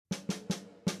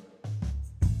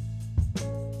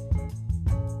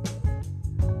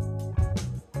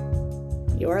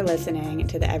You're listening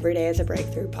to the Everyday is a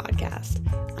Breakthrough podcast.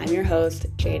 I'm your host,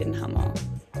 Jaden Hummel.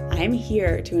 I am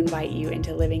here to invite you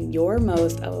into living your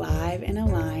most alive and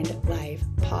aligned life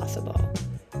possible.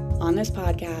 On this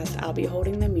podcast, I'll be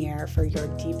holding the mirror for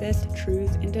your deepest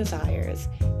truths and desires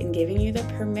and giving you the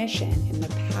permission and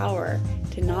the power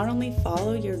to not only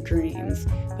follow your dreams,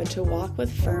 but to walk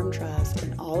with firm trust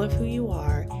in all of who you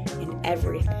are and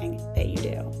everything that you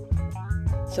do.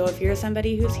 So if you're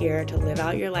somebody who's here to live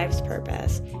out your life's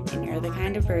purpose and you're the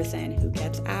kind of person who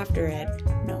gets after it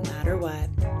no matter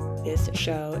what, this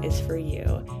show is for you,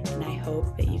 and I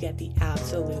hope that you get the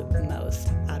absolute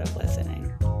most out of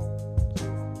listening.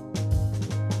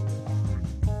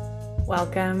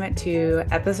 Welcome to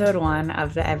episode 1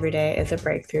 of the Everyday is a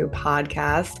Breakthrough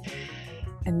podcast.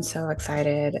 I'm so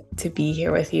excited to be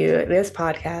here with you. This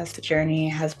podcast journey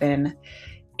has been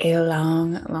a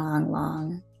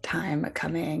long time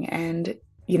coming. And,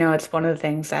 it's one of the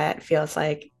things that feels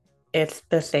like it's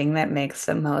the thing that makes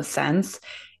the most sense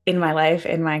in my life,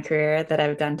 in my career that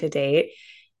I've done to date.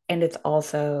 And it's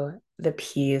also the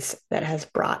piece that has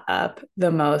brought up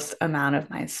the most amount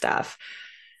of my stuff,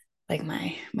 like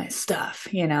my stuff,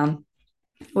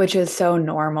 which is so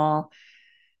normal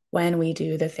when we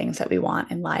do the things that we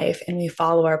want in life and we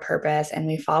follow our purpose and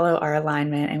we follow our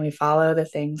alignment and we follow the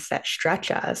things that stretch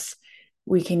us.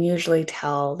 We can usually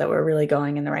tell that we're really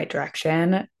going in the right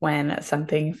direction when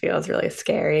something feels really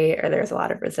scary or there's a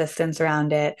lot of resistance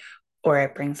around it, or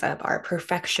it brings up our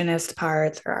perfectionist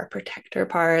parts or our protector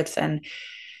parts and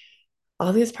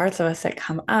all these parts of us that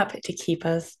come up to keep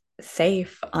us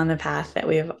safe on the path that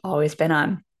we've always been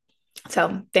on.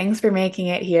 So thanks for making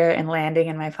it here and landing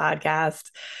in my podcast.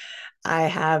 I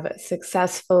have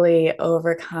successfully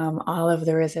overcome all of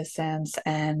the resistance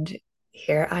and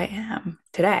here I am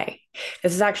today.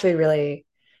 This is actually really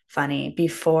funny.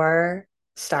 Before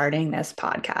starting this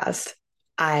podcast,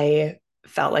 I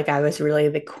felt like I was really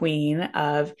the queen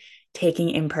of taking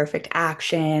imperfect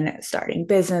action, starting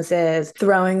businesses,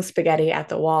 throwing spaghetti at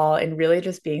the wall, and really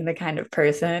just being the kind of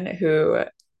person who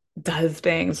does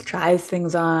things, tries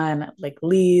things on, like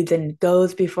leads and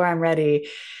goes before I'm ready.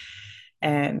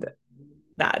 And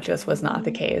that just was not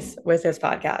the case with this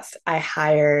podcast. I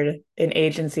hired an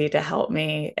agency to help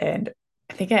me. And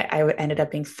I think I ended up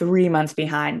being 3 months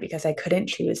behind because I couldn't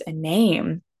choose a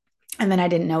name. And then I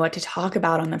didn't know what to talk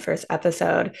about on the first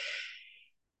episode.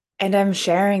 And I'm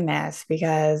sharing this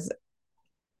because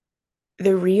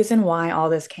the reason why all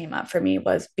this came up for me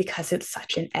was because it's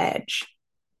such an edge.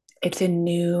 It's a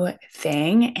new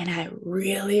thing. And I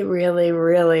really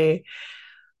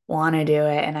want to do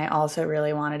it. And I also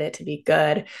really wanted it to be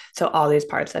good. So all these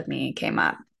parts of me came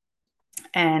up.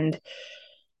 And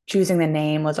choosing the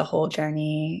name was a whole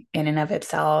journey in and of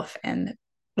itself. And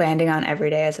landing on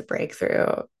Everyday as a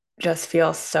Breakthrough just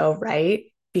feels so right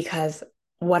because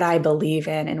what I believe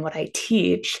in and what I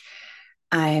teach,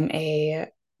 I'm a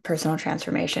personal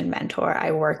transformation mentor.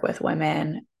 I work with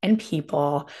women and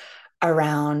people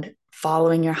around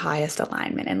following your highest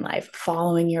alignment in life,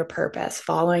 following your purpose,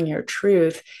 following your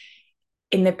truth.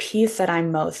 And the piece that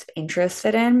I'm most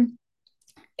interested in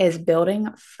is building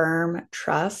firm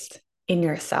trust in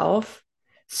yourself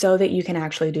so that you can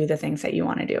actually do the things that you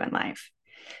want to do in life.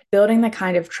 Building the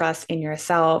kind of trust in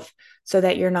yourself so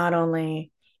that you're not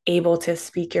only able to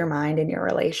speak your mind in your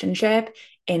relationship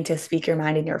and to speak your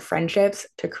mind in your friendships,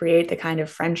 to create the kind of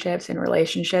friendships and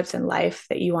relationships in life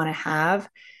that you want to have,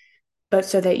 but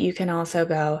so that you can also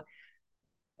go,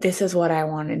 this is what I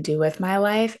want to do with my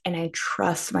life. And I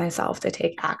trust myself to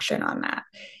take action on that.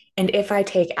 And if I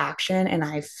take action and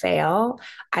I fail,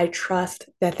 I trust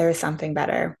that there's something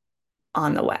better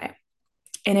on the way.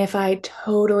 And if I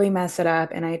totally mess it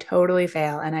up and I totally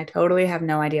fail and I totally have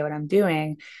no idea what I'm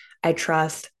doing, I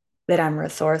trust that I'm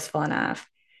resourceful enough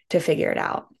to figure it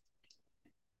out.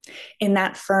 And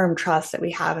that firm trust that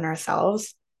we have in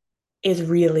ourselves is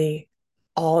really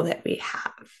all that we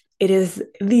have. It is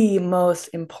the most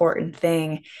important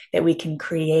thing that we can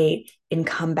create and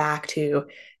come back to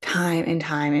time and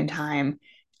time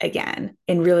again,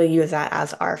 and really use that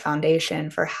as our foundation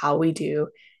for how we do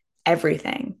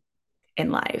everything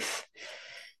in life.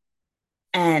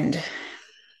 And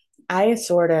I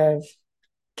sort of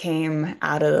came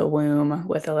out of the womb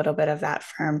with a little bit of that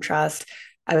firm trust.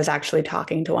 I was actually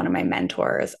talking to one of my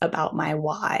mentors about my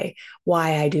why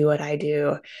I do what I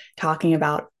do, talking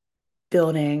about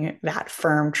building that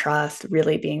firm trust,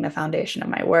 really being the foundation of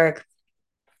my work.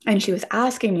 And she was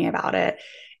asking me about it.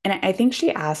 And I think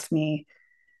she asked me,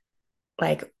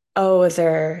 like, oh, is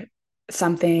there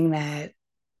something that,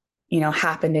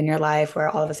 happened in your life where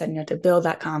all of a sudden you have to build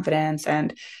that confidence?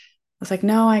 And I was like,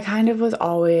 no, I kind of was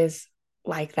always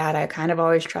like that. I kind of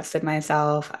always trusted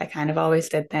myself. I kind of always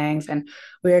did things. And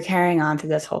we were carrying on through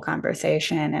this whole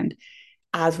conversation. And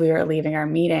as we were leaving our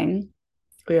meeting,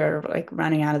 we were like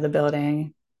running out of the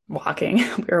building, walking.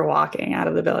 We were walking out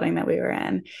of the building that we were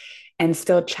in and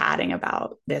still chatting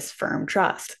about this firm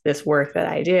trust, this work that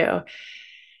I do.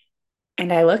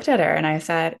 And I looked at her and I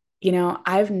said,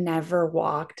 I've never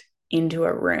walked into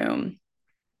a room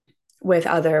with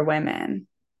other women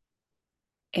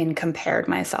and compared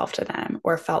myself to them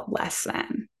or felt less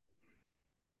than.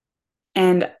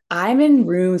 And I'm in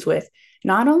rooms with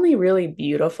not only really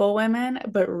beautiful women,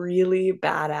 but really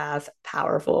badass,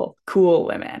 powerful, cool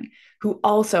women who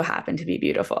also happen to be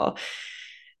beautiful.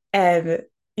 And,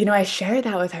 I shared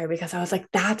that with her because I was like,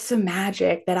 that's the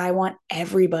magic that I want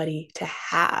everybody to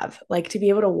have. Like to be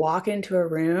able to walk into a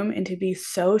room and to be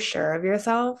so sure of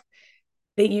yourself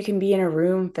that you can be in a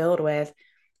room filled with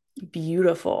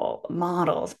beautiful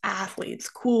models, athletes,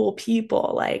 cool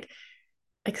people, like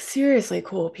seriously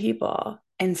cool people,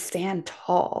 and stand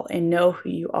tall and know who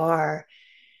you are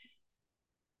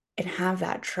and have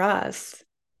that trust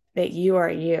that you are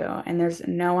you and there's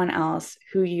no one else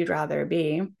who you'd rather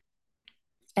be.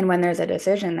 And when there's a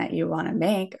decision that you want to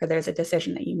make, or there's a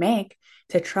decision that you make,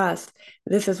 to trust,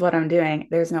 this is what I'm doing.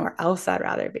 There's nowhere else I'd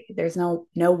rather be. There's no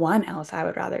one else I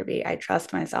would rather be. I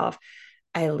trust myself.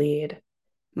 I lead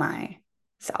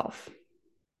myself.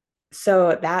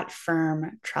 So that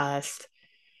firm trust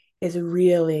is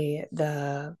really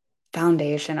the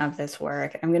foundation of this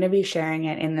work. I'm going to be sharing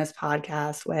it in this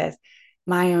podcast with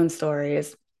my own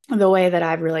stories, the way that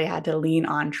I've really had to lean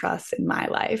on trust in my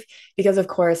life. Because, of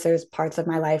course, there's parts of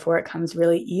my life where it comes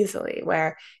really easily,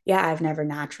 where, yeah, I've never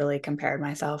naturally compared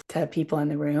myself to people in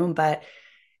the room, but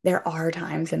there are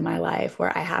times in my life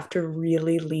where I have to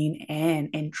really lean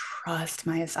in and trust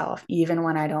myself, even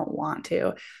when I don't want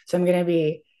to. So I'm going to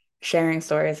be sharing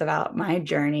stories about my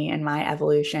journey and my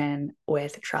evolution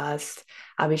with trust.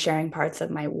 I'll be sharing parts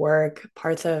of my work,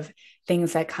 parts of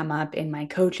things that come up in my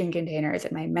coaching containers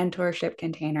and my mentorship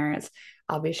containers.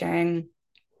 I'll be sharing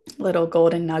little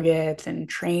golden nuggets and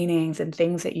trainings and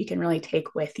things that you can really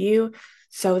take with you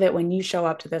so that when you show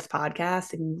up to this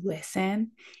podcast and you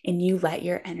listen and you let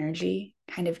your energy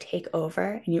kind of take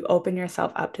over and you open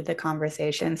yourself up to the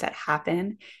conversations that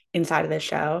happen inside of the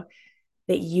show,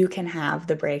 that you can have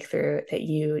the breakthrough that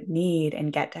you need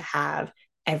and get to have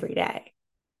every day.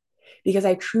 Because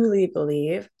I truly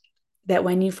believe that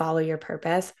when you follow your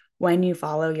purpose, when you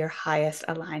follow your highest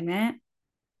alignment,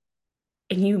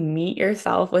 and you meet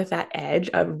yourself with that edge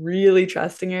of really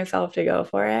trusting yourself to go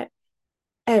for it,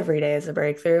 every day is a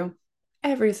breakthrough,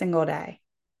 every single day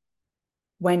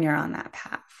when you're on that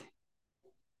path.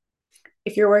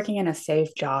 If you're working in a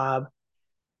safe job,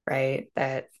 right,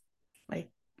 that like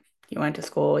you went to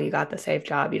school, you got the safe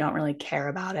job, you don't really care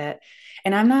about it.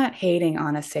 And I'm not hating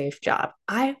on a safe job.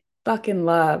 I fucking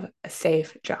love a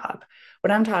safe job.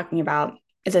 What I'm talking about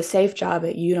is a safe job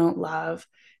that you don't love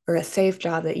or a safe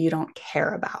job that you don't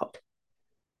care about,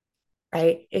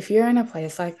 right? If you're in a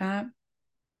place like that,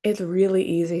 it's really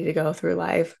easy to go through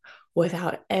life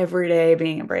without every day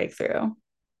being a breakthrough,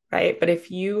 right? But if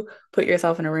you put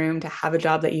yourself in a room to have a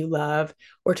job that you love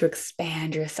or to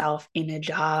expand yourself in a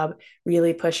job,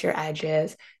 really push your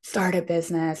edges, start a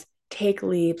business, take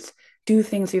leaps, do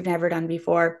things you've never done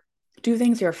before, do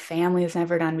things your family has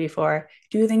never done before,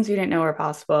 do things you didn't know were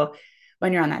possible.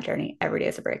 When you're on that journey, every day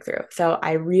is a breakthrough. So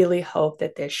I really hope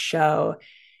that this show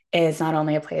is not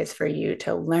only a place for you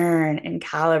to learn and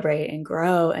calibrate and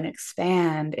grow and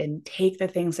expand and take the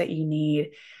things that you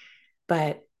need,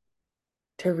 but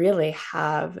to really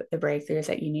have the breakthroughs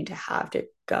that you need to have to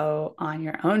go on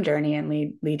your own journey and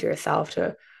lead yourself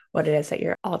to what it is that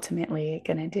you're ultimately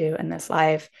going to do in this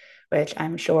life, which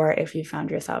I'm sure if you found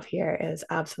yourself here is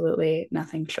absolutely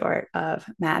nothing short of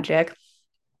magic.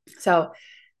 So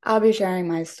I'll be sharing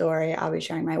my story. I'll be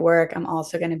sharing my work. I'm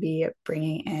also going to be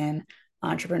bringing in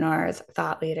entrepreneurs,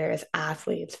 thought leaders,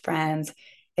 athletes, friends,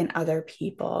 and other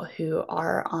people who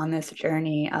are on this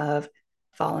journey of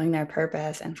following their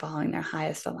purpose and following their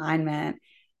highest alignment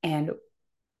and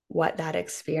what that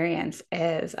experience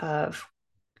is of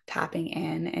tapping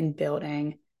in and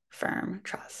building firm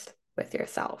trust with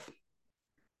yourself.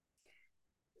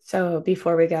 So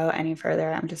before we go any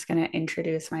further, I'm just going to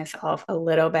introduce myself a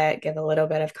little bit, give a little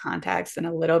bit of context and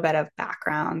a little bit of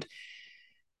background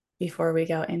before we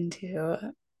go into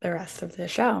the rest of the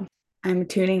show. I'm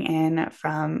tuning in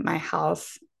from my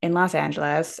house in Los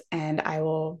Angeles, and I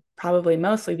will probably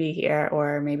mostly be here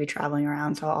or maybe traveling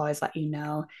around. So I'll always let you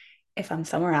know if I'm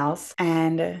somewhere else.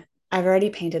 And I've already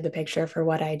painted the picture for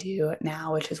what I do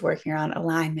now, which is working around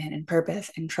alignment and purpose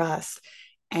and trust.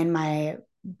 And my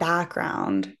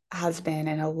background has been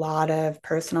in a lot of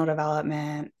personal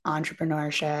development,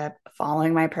 entrepreneurship,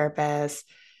 following my purpose,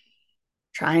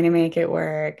 trying to make it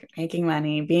work, making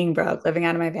money, being broke, living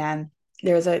out of my van.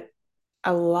 There's a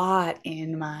lot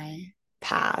in my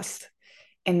past.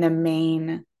 And the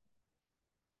main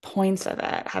points of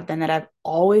it have been that I've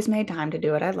always made time to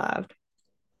do what I loved.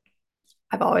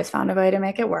 I've always found a way to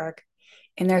make it work.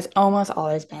 And there's almost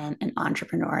always been an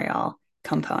entrepreneurial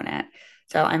component.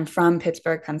 So I'm from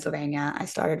Pittsburgh, Pennsylvania. I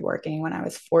started working when I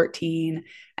was 14.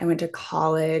 I went to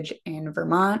college in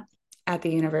Vermont at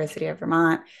the University of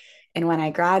Vermont. And when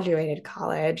I graduated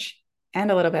college, and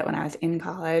a little bit when I was in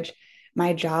college,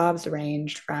 my jobs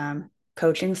ranged from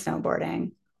coaching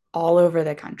snowboarding all over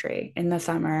the country in the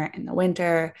summer, in the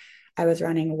winter. I was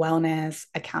running wellness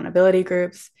accountability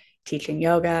groups, teaching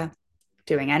yoga,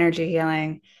 doing energy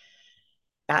healing.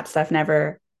 That stuff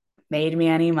never made me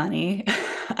any money.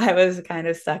 I was kind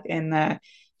of stuck in the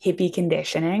hippie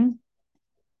conditioning,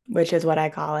 which is what I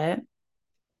call it,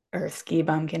 or ski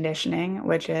bum conditioning,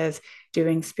 which is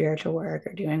doing spiritual work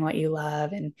or doing what you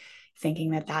love and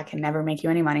thinking that that can never make you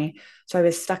any money. So I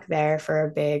was stuck there for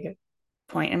a big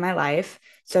point in my life.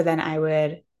 So then I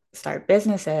would start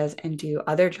businesses and do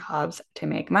other jobs to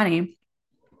make money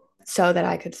so that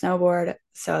I could snowboard,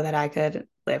 so that I could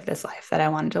live this life that I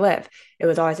wanted to live. It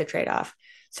was always a trade off.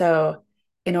 So,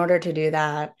 in order to do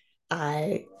that,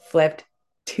 I flipped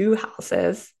two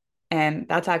houses. And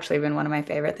that's actually been one of my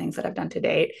favorite things that I've done to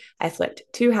date. I flipped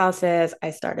two houses.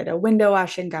 I started a window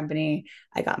washing company.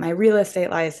 I got my real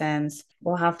estate license.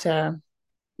 We'll have to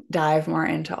dive more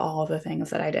into all the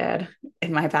things that I did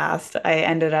in my past. I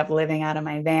ended up living out of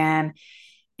my van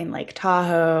in Lake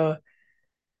Tahoe.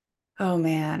 Oh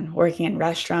man, working in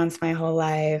restaurants my whole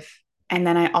life. And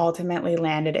then I ultimately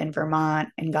landed in Vermont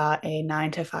and got a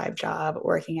 9 to 5 job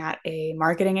working at a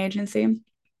marketing agency.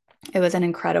 It was an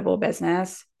incredible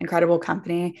business, incredible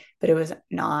company, but it was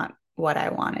not what I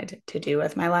wanted to do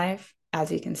with my life.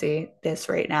 As you can see, this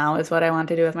right now is what I want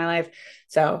to do with my life.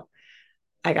 So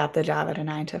I got the job at a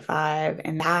 9 to 5.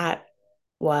 And that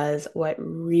was what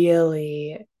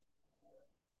really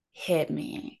hit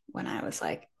me when I was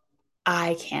like,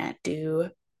 I can't do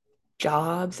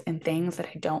jobs and things that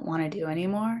I don't want to do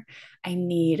anymore. I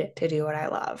need to do what I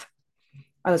love.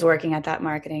 I was working at that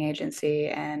marketing agency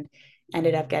and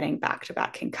ended up getting back to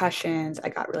back concussions. I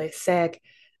got really sick.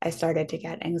 I started to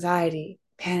get anxiety,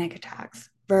 panic attacks,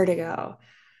 vertigo.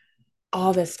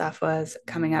 All this stuff was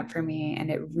coming up for me.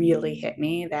 And it really hit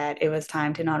me that it was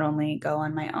time to not only go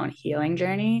on my own healing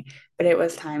journey, but it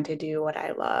was time to do what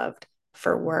I loved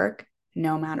for work,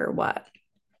 no matter what,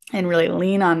 and really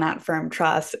lean on that firm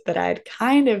trust that I'd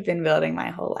kind of been building my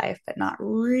whole life, but not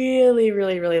really,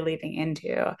 really, really leaping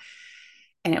into.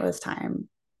 And it was time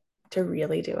to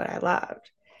really do what I loved.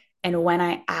 And when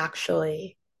I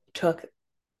actually took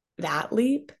that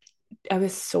leap, I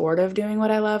was sort of doing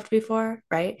what I loved before,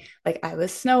 right? Like I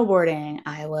was snowboarding,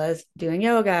 I was doing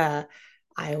yoga,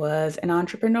 I was an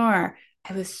entrepreneur.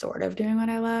 I was sort of doing what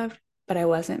I loved, but I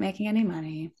wasn't making any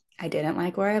money. I didn't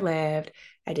like where I lived.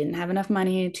 I didn't have enough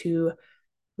money to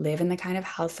live in the kind of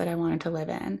house that I wanted to live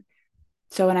in.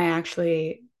 So when I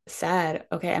actually said,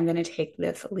 okay, I'm going to take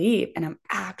this leap and I'm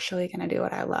actually going to do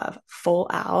what I love full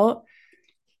out,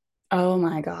 oh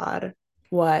my God,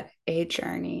 what a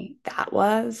journey that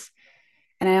was.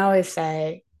 And I always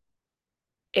say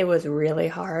it was really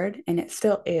hard and it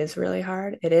still is really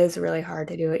hard. It is really hard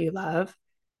to do what you love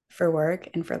for work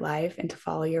and for life and to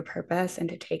follow your purpose and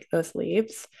to take those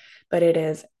leaps, but it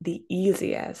is the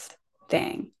easiest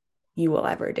thing you will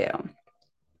ever do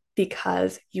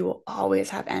because you will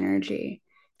always have energy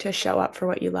to show up for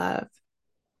what you love.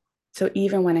 So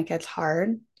even when it gets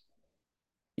hard,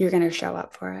 you're going to show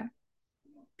up for it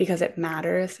because it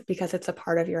matters, because it's a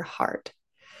part of your heart.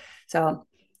 So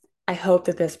I hope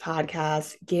that this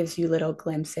podcast gives you little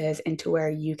glimpses into where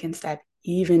you can step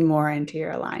even more into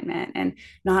your alignment and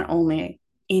not only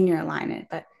in your alignment,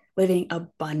 but living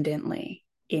abundantly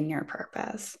in your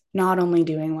purpose, not only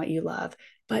doing what you love,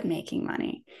 but making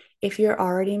money. If you're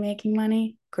already making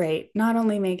money, great. Not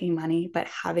only making money, but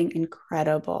having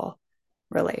incredible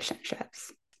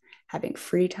relationships, having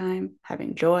free time,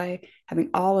 having joy, having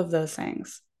all of those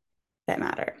things that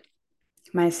matter.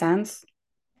 My sense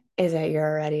is that you're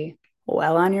already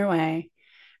well on your way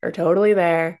or totally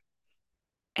there,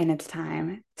 and it's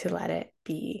time to let it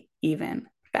be even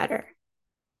better.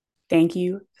 Thank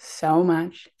you so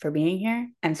much for being here.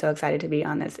 I'm so excited to be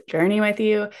on this journey with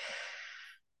you.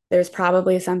 There's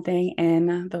probably something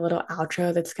in the little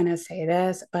outro that's going to say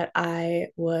this, but I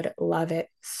would love it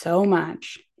so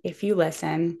much if you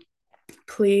listen.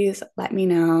 please let me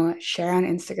know. Share on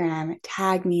Instagram,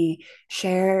 tag me,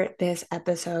 share this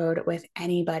episode with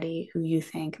anybody who you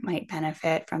think might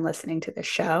benefit from listening to the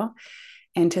show.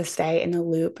 And to stay in the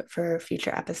loop for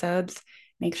future episodes,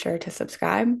 make sure to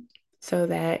subscribe so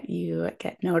that you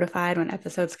get notified when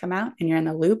episodes come out and you're in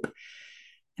the loop.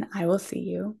 And I will see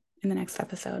you in the next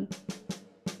episode.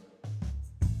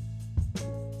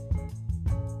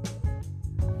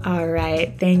 All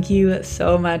right. Thank you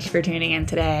so much for tuning in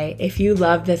today. If you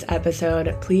love this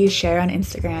episode, please share on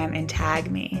Instagram and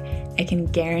tag me. I can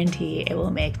guarantee it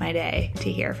will make my day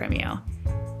to hear from you.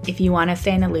 If you want to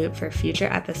stay in the loop for future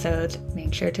episodes,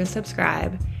 make sure to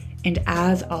subscribe. And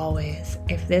as always,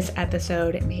 if this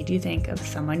episode made you think of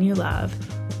someone you love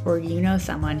or you know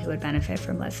someone who would benefit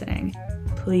from listening,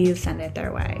 please send it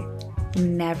their way. You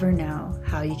never know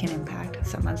how you can impact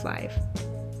someone's life.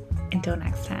 Until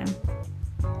next time.